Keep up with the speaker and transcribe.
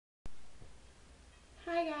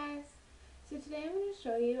Hi guys! So today I'm going to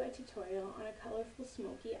show you a tutorial on a colorful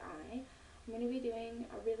smoky eye. I'm going to be doing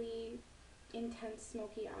a really intense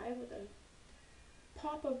smoky eye with a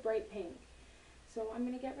pop of bright pink. So I'm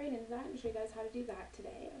going to get right into that and show you guys how to do that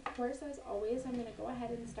today. Of course, as always, I'm going to go ahead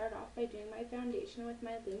and start off by doing my foundation with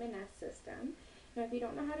my Luminous system. Now if you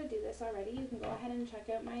don't know how to do this already, you can go ahead and check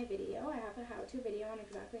out my video. I have a how-to video on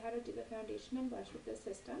exactly how to do the foundation and blush with this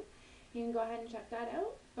system. You can go ahead and check that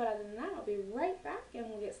out, but other than that, I'll be right back and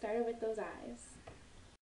we'll get started with those eyes.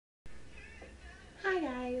 Hi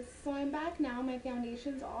guys, so I'm back now, my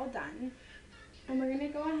foundation's all done, and we're going to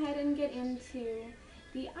go ahead and get into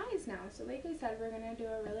the eyes now. So like I said, we're going to do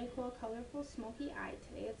a really cool, colorful, smoky eye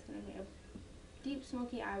today. It's going to be a deep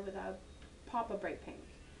smoky eye with a pop of bright pink.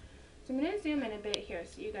 So I'm going to zoom in a bit here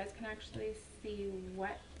so you guys can actually see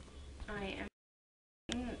what I am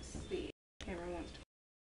doing. Let's see, the camera wants to.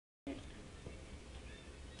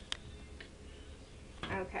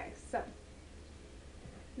 Okay, so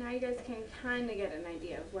now you guys can kind of get an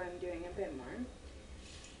idea of what I'm doing a bit more.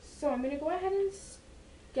 So I'm going to go ahead and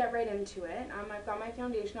get right into it. I've got my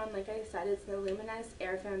foundation on, like I said, it's the Luminous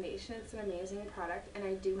Air Foundation. It's an amazing product, and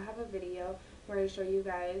I do have a video where I show you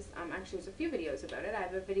guys, actually there's a few videos about it. I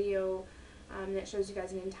have a video that shows you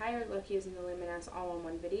guys an entire look using the Luminous all in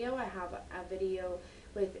one video. I have a video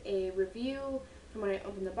with a review from when I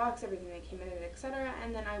opened the box, everything that came in it, etc.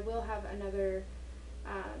 And then I will have another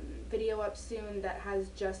video up soon that has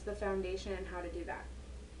just the foundation and how to do that.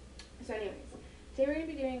 So anyways, today we're going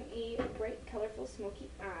to be doing a bright, colorful, smoky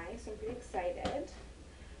eye, so I'm pretty excited.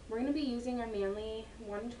 We're going to be using our Manly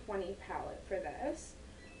 120 palette for this.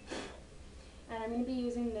 And I'm going to be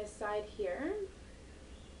using this side here,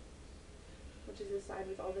 which is the side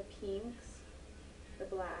with all the pinks, the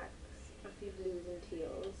blacks, a few blues and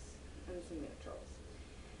teals, and some neutrals.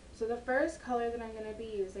 So the first color that I'm going to be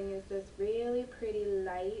using is this really pretty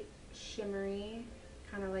light, shimmery,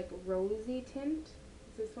 kind of like rosy tint.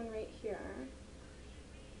 It's this one right here.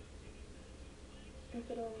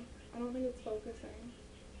 If it'll, I don't think it's focusing.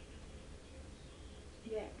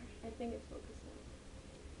 Yeah, I think it's focusing.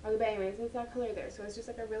 Okay, but anyways, it's that color there. So it's just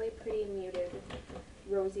like a really pretty muted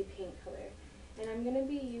rosy pink color. And I'm going to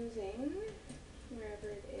be using, wherever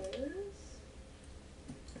it is,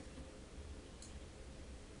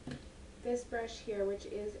 this brush here, which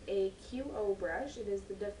is a Quo brush. It is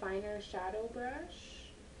the Definer Shadow Brush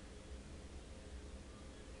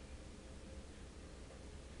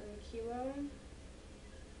from Quo.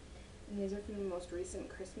 And these are from the most recent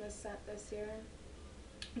Christmas set this year.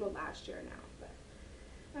 Well, last year now,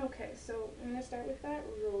 but. Okay, so I'm going to start with that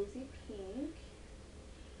rosy pink.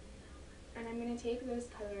 And I'm going to take this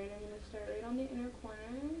color and I'm going to start right on the inner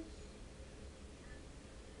corners.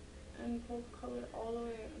 And pull color all the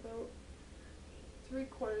way about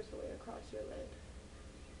 3/4 the way across your lid.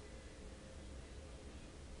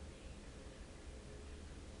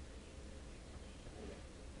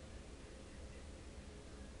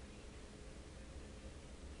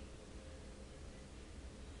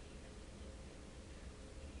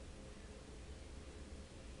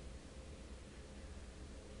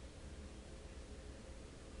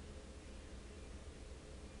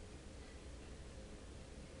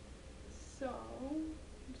 So,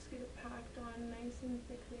 just get it packed on nice and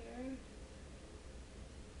thick there.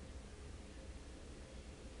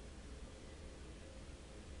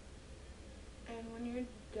 And when you're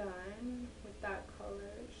done with that color,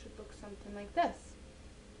 it should look something like this.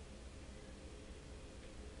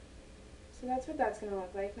 So that's what that's going to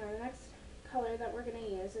look like. Now the next color that we're going to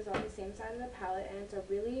use is on the same side of the palette, and it's a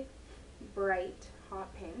really bright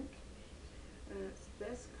hot pink. And it's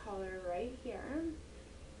this color right here.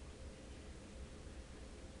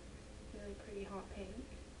 Really pretty hot pink.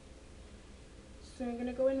 So I'm going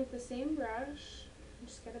to go in with the same brush,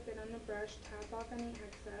 just get a bit on the brush, tap off any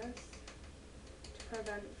excess to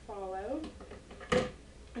prevent fallout.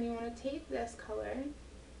 And you want to take this color,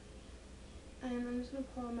 and I'm just going to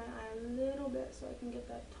pull on my eye a little bit so I can get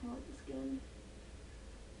that taunt skin.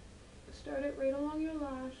 Start it right along your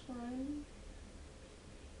lash line,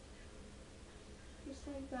 just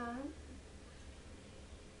like that,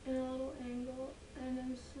 in a little angle, and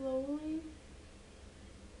then slowly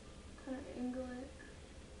kind of angle it.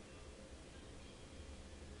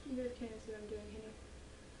 You guys can't see what I'm doing here.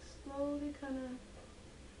 Slowly kind of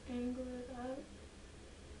angle it up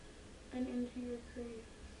and into your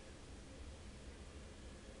crease.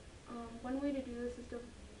 One way to do this is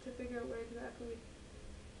to figure out where exactly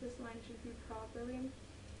this line should be properly,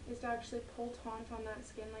 is to actually pull taunt on that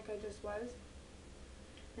skin like I just was,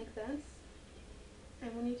 like this.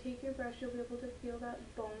 And when you take your brush, you'll be able to feel that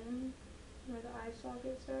bone where the eye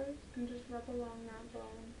socket starts, and just rub along that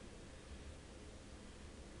bone.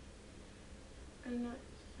 And that's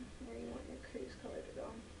where you want your crease color to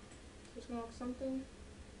go. So it's gonna look something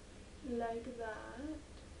like that.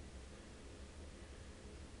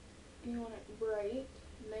 You want it bright,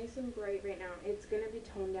 nice and bright right now. It's gonna be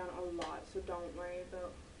toned down a lot, so don't worry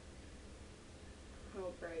about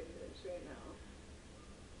how bright it is right now.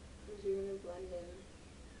 Because you're gonna blend in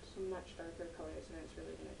some much darker colors, and it's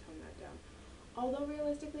really gonna tone that down. Although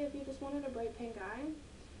realistically, if you just wanted a bright pink eye,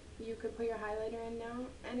 you could put your highlighter in now,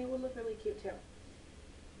 and it would look really cute too.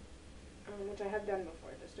 Which I have done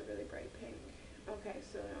before, just a really bright pink. Okay,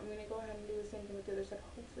 so I'm going to go ahead and do the same thing with the other side.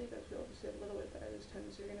 Hopefully you guys will be able to see a little bit better this time.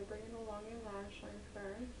 So you're going to bring it along your lash line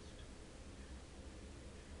first.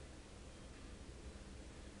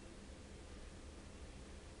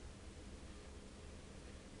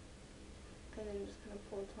 And then just kind of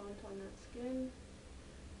pull taunt on that skin.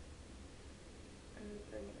 And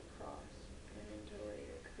bring it across and into where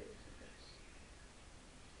your crease is.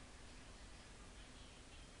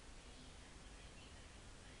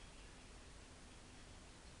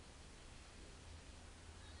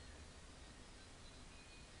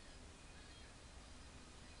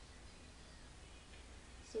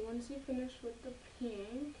 So once you finish with the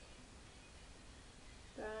pink,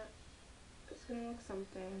 that is going to look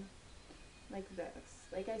something like this.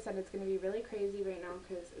 Like I said, it's going to be really crazy right now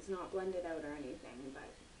because it's not blended out or anything, but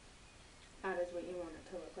that is what you want it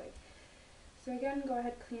to look like. So again, go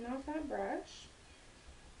ahead, clean off that brush.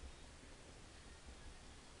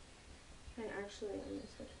 And actually, let me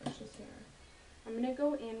switch brushes here. I'm going to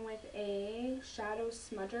go in with a shadow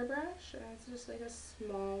smudger brush, and it's just like a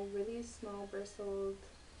small, really small bristled,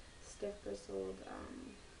 stiff bristled,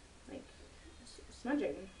 like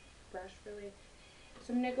smudging brush, really.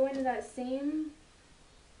 So I'm going to go into that same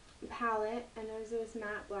palette, and there's this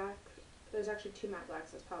matte black, there's actually two matte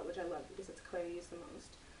blacks in this palette, which I love because it's clear I use the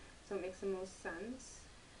most, so it makes the most sense.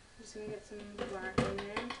 I'm just going to get some black in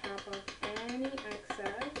there, tap off any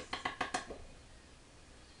excess.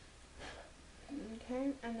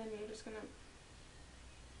 Okay, and then you're just going to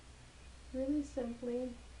really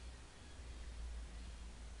simply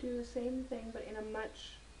do the same thing, but in a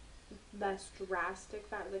much less drastic,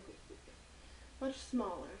 like much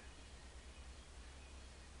smaller.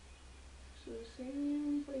 So the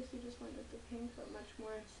same place you just went with the pink, but much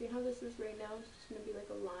more. See how this is right now? It's just going to be like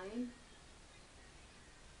a line.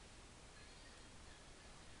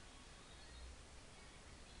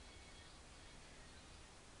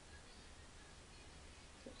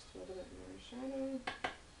 Just a little bit more shadow.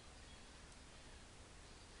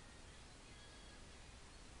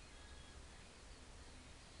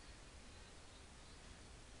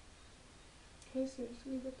 Okay, so just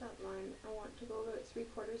going to get that line. I want to go about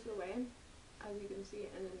 3/4 of the way, as you can see,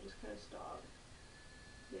 and then just kind of stop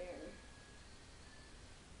there.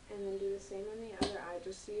 And then do the same on the other eye,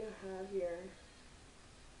 just so you have your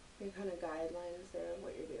kind of guidelines there of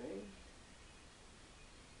what you're doing.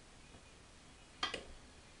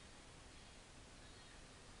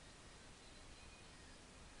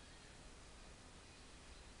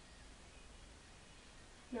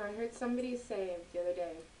 Now, I heard somebody say the other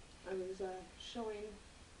day, I was showing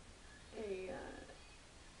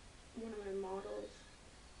one of my models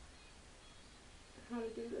how to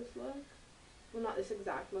do this look. Well, not this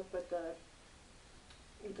exact look, but the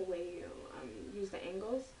way you use the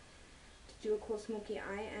angles to do a Quo Smoky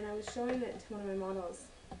Eye, and I was showing it to one of my models,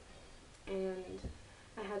 and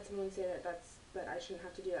I had someone say that I shouldn't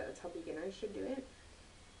have to do that. That's how beginners should do it.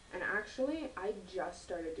 And actually, I just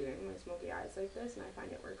started doing my smoky eyes like this, and I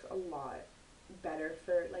find it works a lot better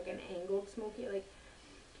for like an angled smoky. Like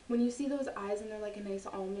when you see those eyes and they're like a nice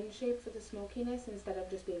almond shape for the smokiness instead of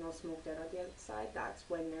just being all smoked out on the outside, that's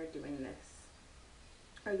when they're doing this.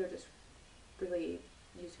 Or they're just really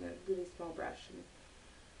using a really small brush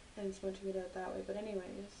and smudging it out that way. But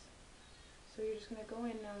anyways, so you're just going to go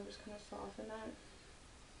in now and just kind of soften that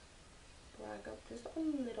black up just a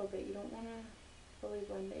little bit. You don't want to fully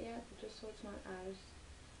blend it yet, but just so it's not as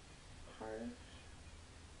harsh.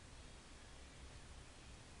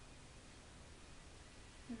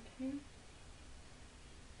 Okay.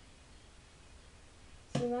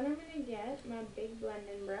 So then I'm going to get my big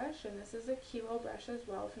blending brush, and this is a Quo brush as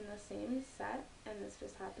well from the same set, and this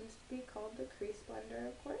just happens to be called the Crease Blender,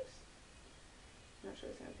 of course. I'm not sure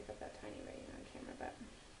it's going to pick up that tiny right on camera, but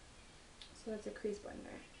so it's a crease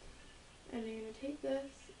blender. And you're going to take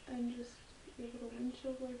this and just give little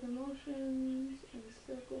windshield wiper motions and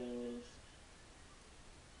circles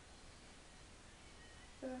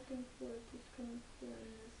back and forth, just kind of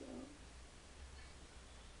blend this out.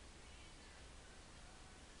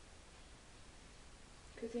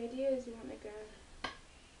 Because the idea is you want like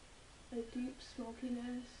a deep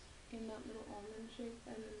smokiness in that little almond shape,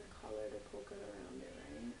 and then the color to poke it around it,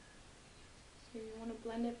 right? So you want to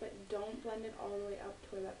blend it, but don't blend it all the way up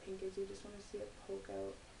to where that pink is. You just want to see it poke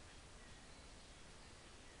out.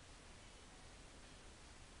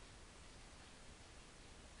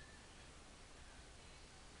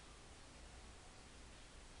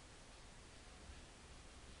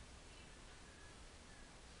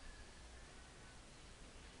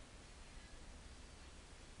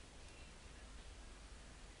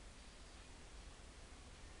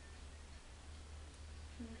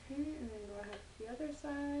 Okay, and then go ahead to the other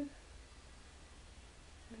side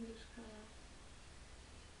and just kind of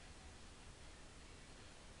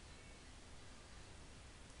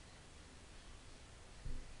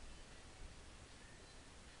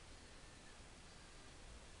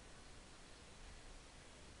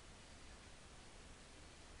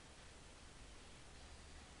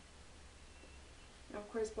now,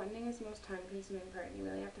 of course, blending is the most time-consuming part, and you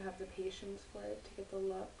really have to have the patience for it to get the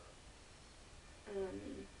look.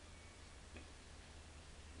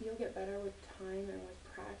 You'll get better with time and with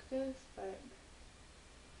practice, but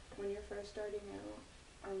when you're first starting out,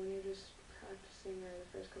 or when you're just practicing, or the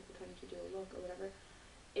first couple times you do a look or whatever,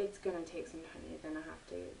 it's gonna take some time. You're gonna have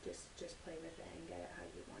to just play with it and get it how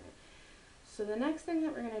you want it. So the next thing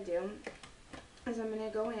that we're gonna do is I'm gonna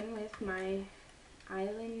go in with my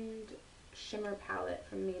Island Shimmer palette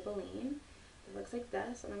from Maybelline. It looks like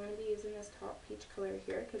this, and I'm going to be using this top peach color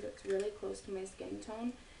here because it's really close to my skin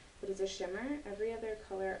tone, but it's a shimmer. Every other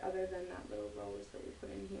color other than that little rose that we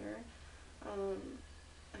put in here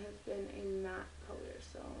has been a matte color,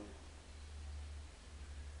 so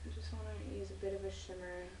you just want to use a bit of a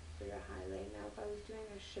shimmer for your highlight. Now if I was doing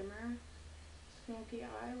a shimmer smoky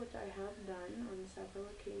eye, which I have done on several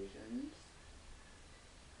occasions,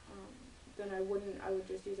 then I would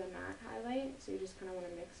just use a matte highlight, so you just kind of want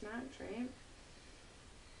to mix match, right?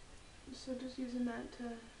 So just using that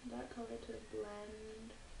color to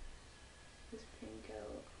blend this pink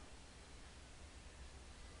out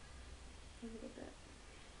a little bit.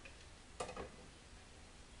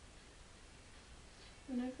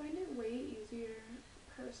 And I find it way easier,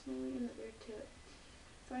 personally, another tip,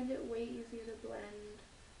 I find it way easier to blend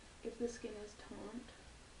if the skin is taut.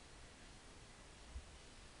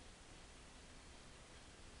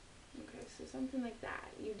 Okay, so something like that.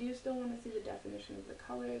 You do still want to see the definition of the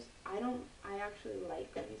colors. I actually like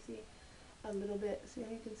when you see a little bit, see how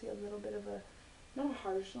you can see a little bit of a, not a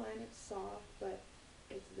harsh line, it's soft, but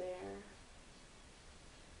it's there.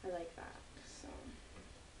 I like that. So,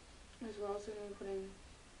 as we're also going to be putting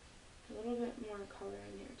a little bit more color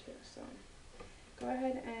in here too. So, go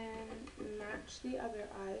ahead and match the other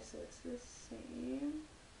eye so it's the same.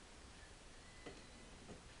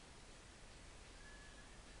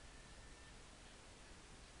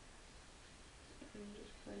 And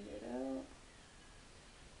just blend it out.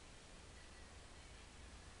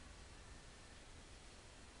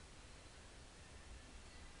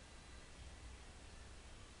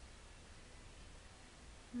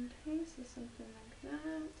 Okay, so something like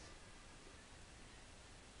that.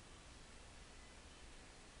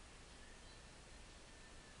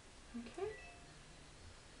 Okay,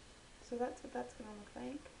 so that's what that's going to look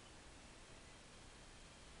like.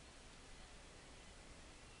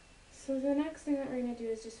 So the next thing that we're going to do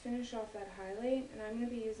is just finish off that highlight, and I'm going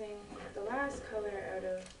to be using the last color out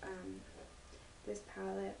of this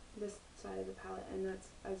palette, this side of the palette, and that's,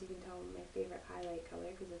 as you can tell, my favorite highlight color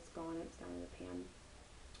because it's gone, it's down in the pan.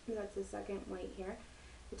 And that's the second white here.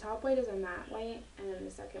 The top white is a matte white, and then the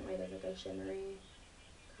second white is like a shimmery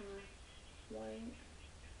kind of white.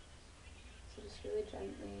 So just really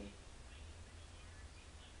gently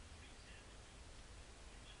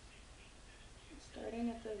starting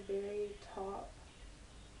at the very top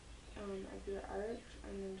of your arch,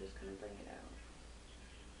 and then just kind of bring it out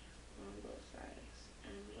on both sides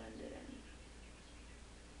and blend it in.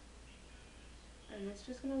 And it's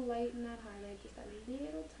just going to lighten that highlight just a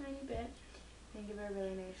little tiny bit and give it a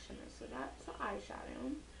really nice shimmer. So that's the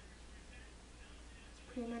eyeshadow.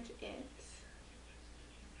 That's pretty much it.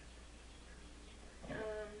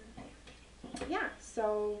 Yeah,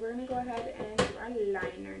 so we're going to go ahead and do our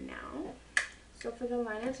liner now. So for the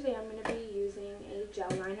liner today, I'm going to be using a gel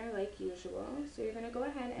liner like usual. So you're going to go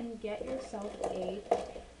ahead and get yourself a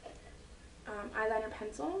eyeliner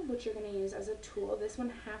pencil, which you're going to use as a tool. This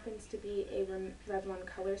one happens to be a Revlon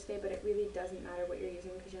Color Stay, but it really doesn't matter what you're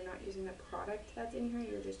using because you're not using the product that's in here,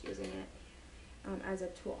 you're just using it as a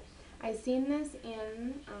tool. I've seen this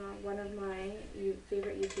in one of my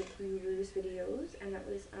favorite YouTube gurus videos, and that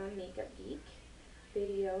was a Makeup Geek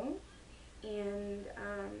video. And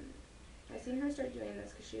I seen her start doing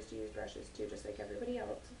this because she used to use brushes too, just like everybody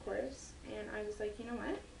else, of course. And I was like, you know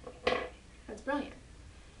what? That's brilliant.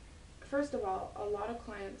 First of all, a lot of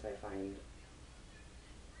clients I find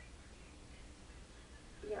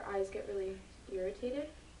their eyes get really irritated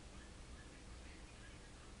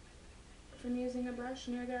from using a brush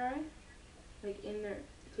near their eye, like in their,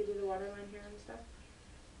 to do the waterline here and stuff.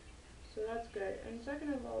 So that's good. And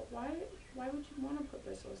second of all, why would you want to put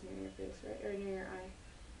bristles near your face, right, or near your eye?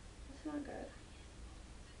 That's not good.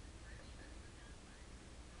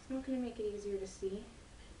 It's not going to make it easier to see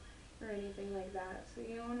or anything like that. So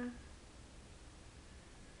you want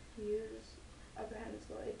to use a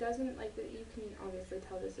pencil. It doesn't, like, that you can obviously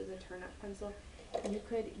tell this is a turn-up pencil. You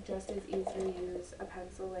could just as easily use a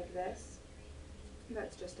pencil like this.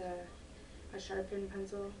 That's just a sharpened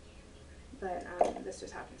pencil, but this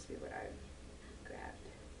just happens to be what I grabbed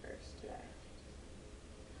first today.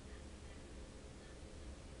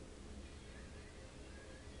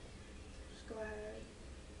 So just go ahead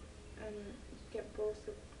and get both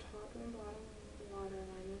the top and bottom of the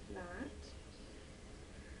waterline with that.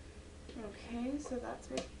 Okay, so that's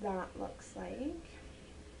what that looks like.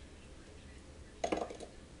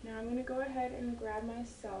 Now I'm going to go ahead and grab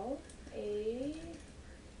myself a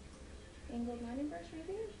angled liner brush,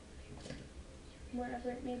 maybe, wherever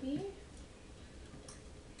it may be.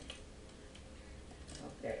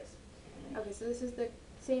 Oh, there it is. Okay, so this is the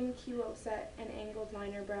same Quo set, an angled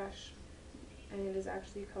liner brush, and it is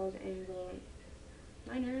actually called angled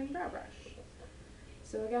liner and brow brush.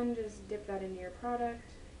 So again, just dip that into your product,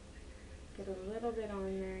 get a little bit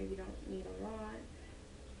on there, you don't need a lot.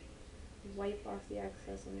 Wipe off the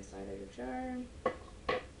excess on the side of the jar,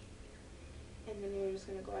 and then you're just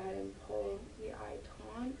going to go ahead and pull the eye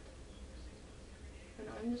taunt, and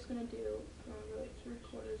I'm just going to do about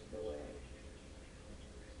 3/4 of the way.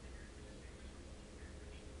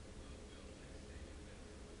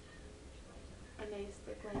 A nice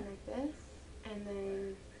thick line like this, and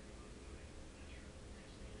then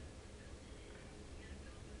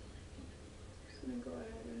just going to go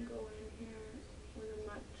ahead and go in here with a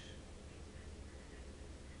much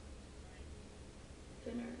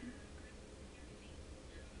thinner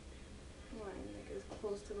line, like as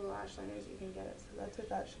close to the lash line as you can get it. So that's what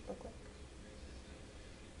that should look like.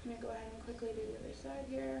 I'm going to go ahead and quickly do the other side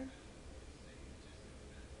here.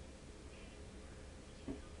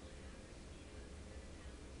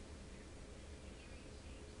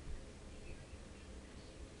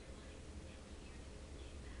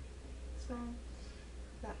 So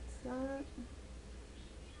that's that.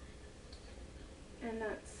 And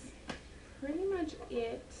that's pretty much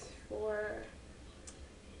it for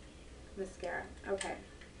mascara. Okay.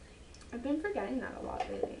 I've been forgetting that a lot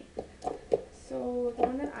lately. So the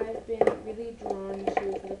one that I've been really drawn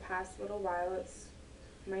to for the past little while, it's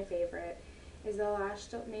my favorite, is the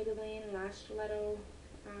Maybelline Lash Stiletto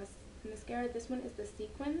mascara. This one is the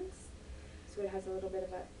sequins, so it has a little bit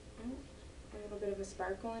of a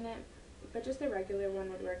sparkle in it, but just the regular one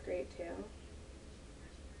would work great too.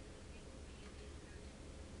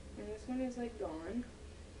 And this one is like gone.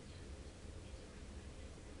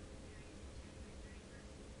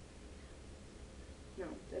 No,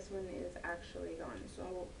 this one is actually gone.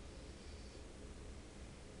 So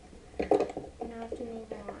we're gonna have to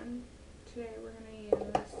move on. Today we're gonna use,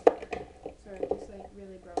 sorry, this like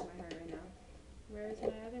really broke my heart right now. Where is my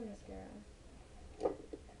other mascara?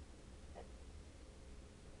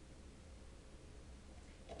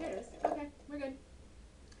 Here it is. Okay, we're good.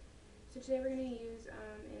 So today we're gonna use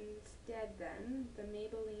instead then the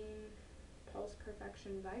Maybelline Pulse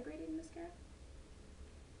Perfection Vibrating Mascara.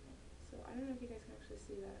 So I don't know if you guys can actually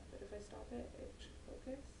see that, but if I stop it, it should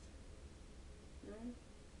focus. No?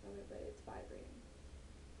 Okay, but it's vibrating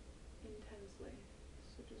intensely.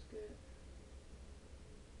 So just get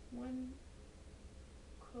one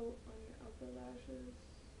coat on your upper lashes.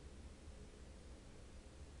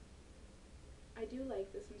 I do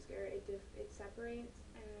like this mascara. It separates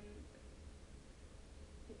and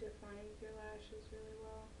it defines your lashes really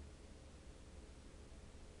well.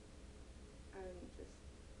 I'm just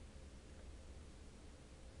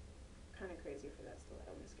kind of crazy for that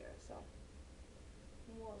stiletto mascara, so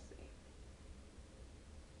we'll see.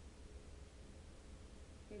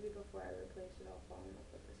 Maybe before I replace it, I'll fall in love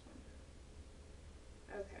with this one.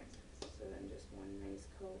 Okay, so then just one nice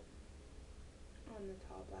coat on the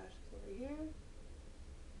top lashes over here.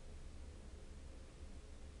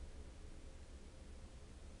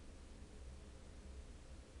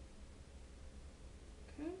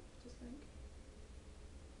 Okay, just like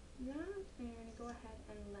that, and you're going to go ahead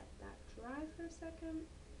and let that dry for a second.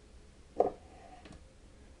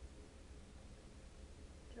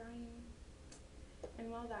 And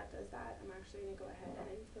while that does that, I'm actually going to go ahead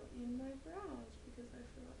and fill in my brows because I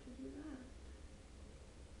forgot to do that.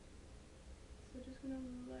 So just going to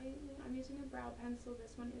lightly, I'm using a brow pencil.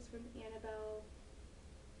 This one is from Annabelle,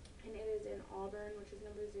 and it is in Auburn, which is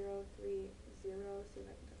number 030. See if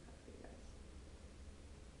I can get that for you guys.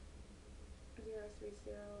 030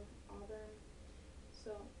 Auburn.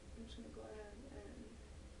 So I'm just going to go ahead and,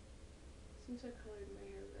 since I colored my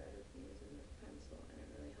hair red, I've been using this pencil, and it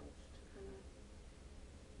really helps to kind of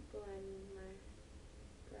blend my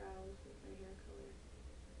brows with my hair color,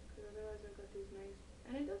 because otherwise I've got these nice,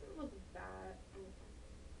 and it doesn't look bad.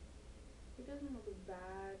 It doesn't look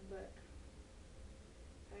bad, but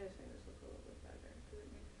I just think this looks a little bit better because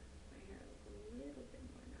it makes my hair look a little bit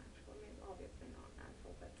more natural. I mean, obviously not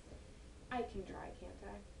natural, but I can try, can't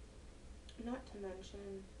I? Not to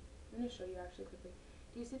mention, I'm going to show you actually quickly.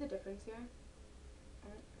 Do you see the difference here?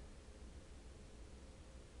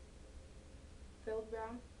 Filled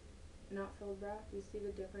brow, not filled brow. Do you see the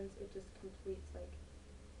difference? It just completes, like,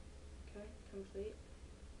 okay, complete.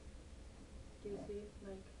 Do you see,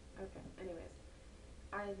 like, okay, anyways,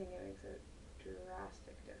 I think it makes a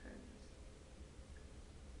drastic difference.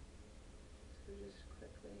 So just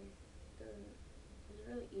quickly, it's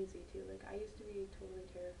really easy too. Like, I used to be totally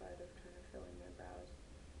terrified of trying to fill in my brows.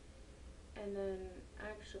 And then,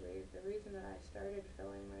 actually, the reason that I started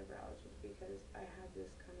filling my brows was because I had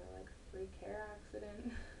this kind of, like, freak hair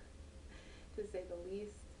accident, to say the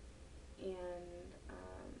least. And,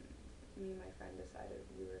 me and my friend decided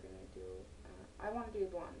we were going to do, I wanted to do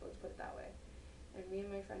blonde, let's put it that way. And me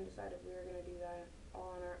and my friend decided we were going to do that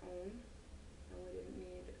all on our own, and we didn't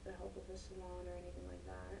need the help of a salon or anything like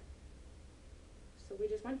that. So we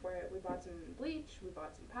just went for it. We bought some bleach, we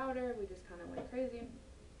bought some powder, we just kind of went crazy,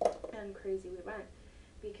 and crazy we went.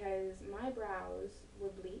 Because my brows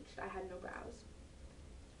were bleached, I had no brows.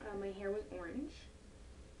 My hair was orange,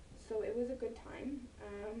 so it was a good time.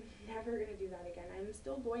 Never gonna do that again. I'm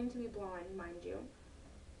still going to be blonde, mind you,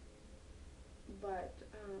 but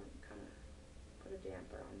kind of put a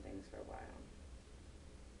damper on things for a while.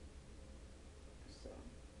 So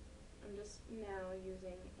I'm just now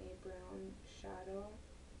using a brown shadow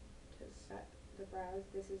to set the brows.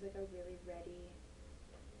 This is like a really red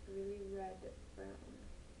brown.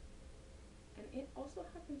 And it also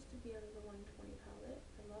happens to be out of the 120 palette.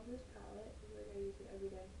 I love this palette. Like, I use it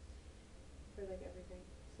every day for like everything.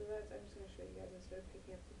 So that's, I'm just going to show you guys instead of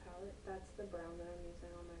picking up the palette. That's the brown that I'm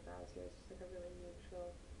using on my brows here. It's just like a really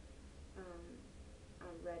neutral,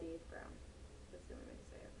 reddy brown. That's the only way to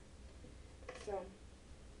say it. So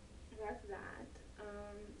that's that.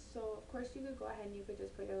 So of course you could go ahead and you could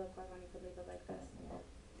just put your lip gloss on. You could leave it like this.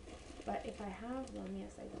 But if I have them,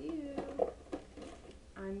 yes I do,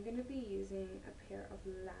 I'm going to be using a pair of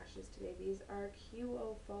lashes today. These are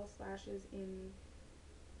Quo false lashes in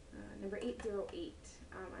number 808.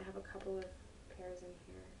 I have a couple of pairs in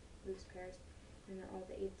here, loose pairs, and they're all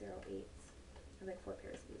the 808s. I like 4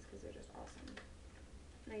 pairs of these because they're just awesome.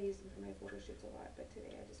 I use them for my photo shoots a lot, but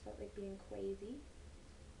today I just felt like being crazy.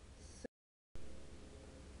 So,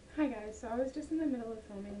 hi guys, so I was just in the middle of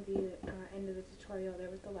filming the end of the tutorial there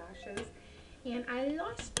with the lashes, and I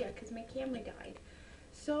lost it because my camera died.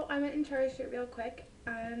 So I went and charged it real quick,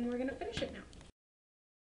 and we're going to finish it now.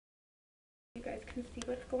 You guys can see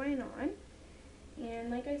what's going on.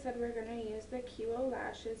 And like I said, we're going to use the Quo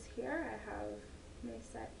Lashes here. I have my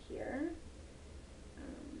set here.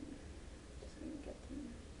 Just going to get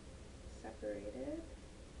them separated.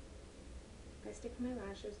 I stick my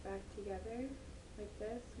lashes back together like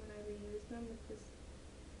this when I reuse them with this,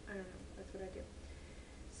 I don't know, that's what I do.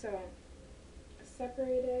 So,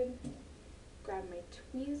 separated, grab my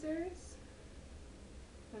tweezers.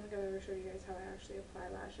 I don't think I've ever showed you guys how I actually apply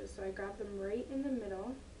lashes. So I grab them right in the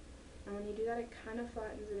middle, and when you do that it kind of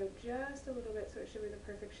flattens it out just a little bit so it should be the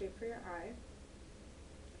perfect shape for your eye.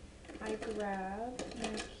 I grab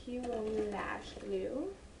my Quo Lash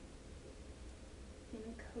Glue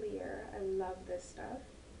in clear. I love this stuff.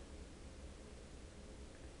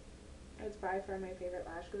 It's by far my favorite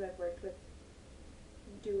lash glue. I've worked with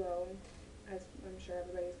Duo, as I'm sure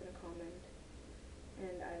everybody's going to comment,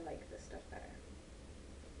 and I like this stuff better.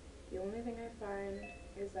 The only thing I find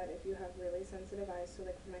is that if you have really sensitive eyes, so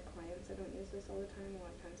like for my clients, I don't use this all the time. A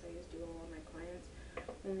lot of times I use Duo on my clients,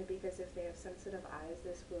 only because if they have sensitive eyes,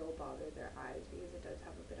 this will bother their eyes because it does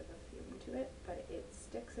have a bit of a fume to it, but it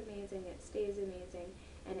sticks amazing, it stays amazing,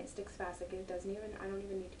 and it sticks fast. Like, it doesn't even, I don't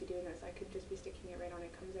even need to be doing this. I could just be sticking it right on.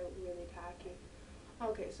 It comes out really tacky.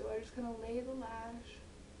 Okay, so I'm just going to lay the lash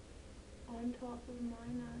on top of my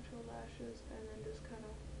natural lashes and then just kind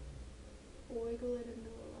of wiggle it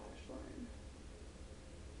into the lash line.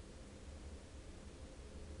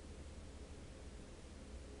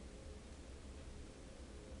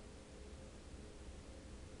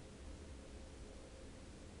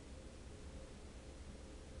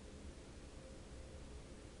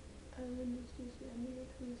 just use the end of your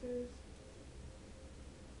tweezers.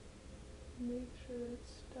 Make sure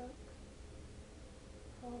it's stuck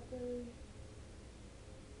properly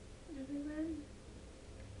everywhere.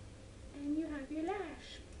 And you have your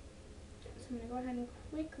lash. So I'm going to go ahead and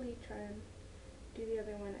quickly try and do the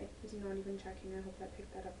other one. I was not even checking. I hope I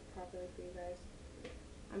picked that up properly for you guys.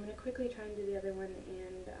 I'm going to quickly try and do the other one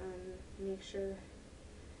and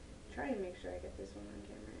try and make sure I get this one on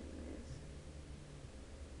camera anyways.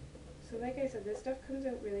 So like I said, this stuff comes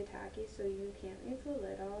out really tacky, so you can't leave the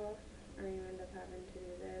lid off, or you end up having to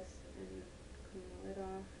do this and clean the lid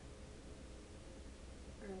off,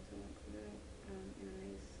 or else it won't come out in a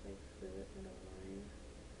nice like fluid little line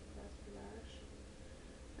across the lash.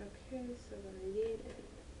 Okay, so the lid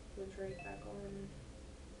goes right back on,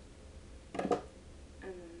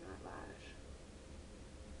 and then that lash.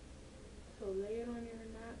 So lay it on your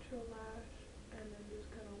natural lash, and then just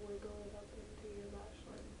kind of wiggle it up into your lash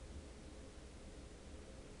line.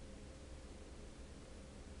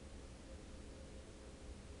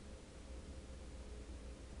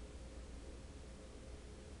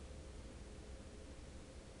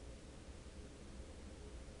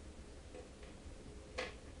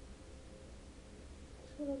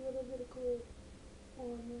 Just put a little bit of glue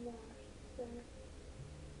on the lash there.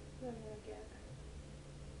 Then I'm going to get.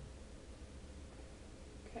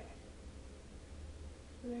 Okay.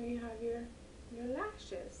 So there you have your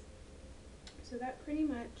lashes. So that pretty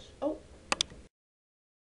much, oh,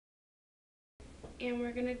 and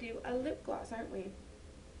we're going to do a lip gloss, aren't we?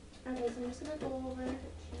 Okay, so I'm just going to go over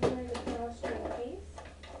to my lip gloss string case.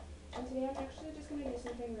 And today I'm actually just going to do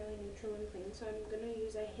something really neutral and clean. So I'm going to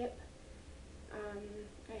use a Hip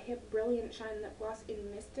Brilliant Shine Lip Gloss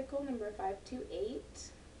in Mystical number 528.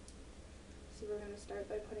 So we're going to start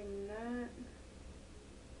by putting that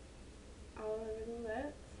all over the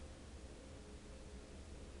lip.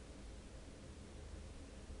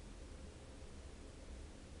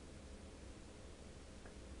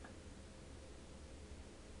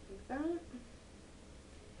 Like that.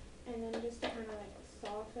 And then just to kind of like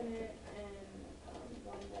soften it and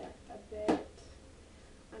blend it a bit,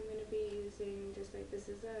 I'm going to be using just like, this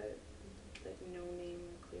is a like no name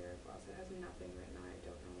clear gloss. It has nothing written on it. I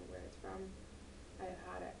don't know where it's from. I've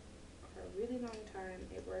had it for a really long time.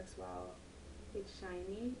 It works well. It's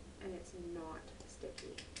shiny and it's not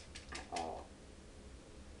sticky at all.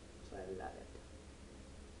 So I love it.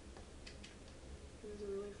 This is a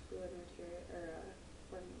really fluid material or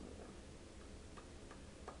formula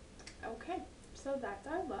though. Okay, so that's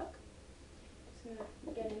our look. Just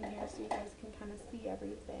gonna get in here so you guys can kind of see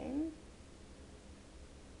everything.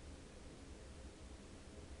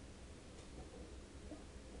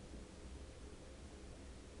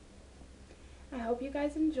 I hope you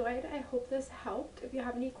guys enjoyed. I hope this helped. If you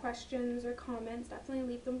have any questions or comments, definitely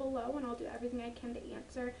leave them below and I'll do everything I can to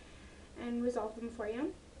answer and resolve them for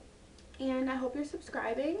you. And I hope you're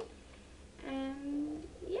subscribing. And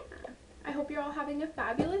yeah, I hope you're all having a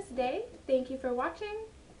fabulous day. Thank you for watching.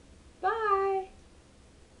 Bye!